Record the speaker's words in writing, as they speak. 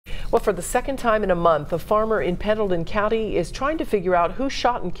Well, for the second time in a month, a farmer in Pendleton County is trying to figure out who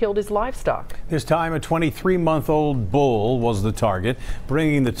shot and killed his livestock. This time, a 23-month-old bull was the target,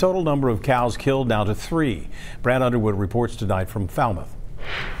 bringing the total number of cows killed down to 3. Brad Underwood reports tonight from Falmouth.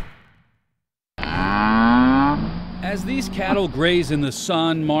 As these cattle graze in the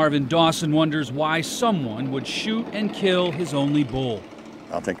sun, Marvin Dawson wonders why someone would shoot and kill his only bull.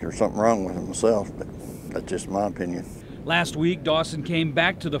 I think there's something wrong with it myself, but that's just my opinion. Last week, Dawson came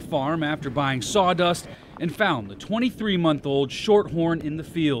back to the farm after buying sawdust and found the 23-month-old shorthorn in the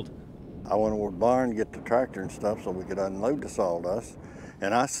field. I went over to the barn to get the tractor and stuff so we could unload the sawdust,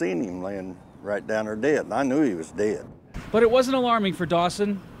 and I seen him laying right down there dead, and I knew he was dead. But it wasn't alarming for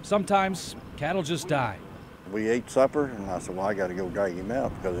Dawson. Sometimes cattle just die. We ate supper, and I said, well, I got to go drag him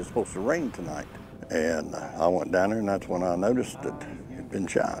out because it's supposed to rain tonight. And I went down there, and that's when I noticed that he'd been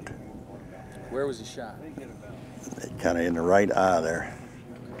shot. Where was he shot? Kind of in the right eye there.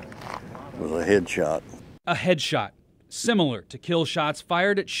 It was a headshot. A headshot, similar to kill shots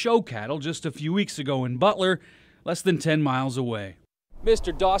fired at show cattle just a few weeks ago in Butler, less than 10 miles away.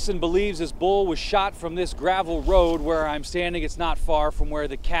 Mr. Dawson believes his bull was shot from this gravel road where I'm standing. It's not far from where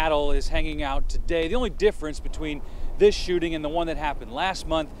the cattle is hanging out today. The only difference between this shooting and the one that happened last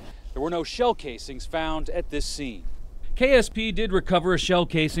month, there were no shell casings found at this scene. KSP did recover a shell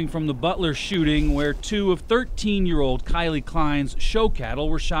casing from the Butler shooting where 2 of 13-year-old Kylie Klein's show cattle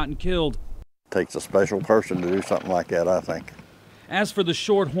were shot and killed. It takes a special person to do something like that, I think. As for the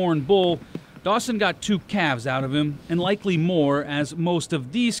shorthorn bull, Dawson got 2 calves out of him, and likely more as most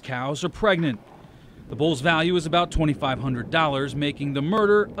of these cows are pregnant. The bull's value is about $2,500, making the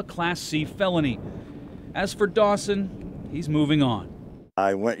murder a Class C felony. As for Dawson, he's moving on.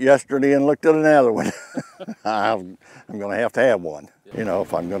 I went yesterday and looked at another one. I'm going to have one. You know,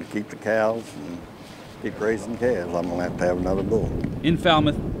 if I'm going to keep the cows and keep raising calves, I'm going to have another bull. In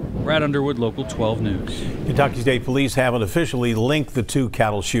Falmouth, Brad Underwood, Local 12 News. Kentucky State Police haven't officially linked the 2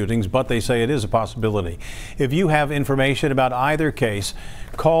 cattle shootings, but they say it is a possibility. If you have information about either case,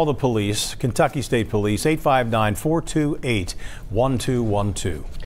 call the police, Kentucky State Police, 859-428-1212.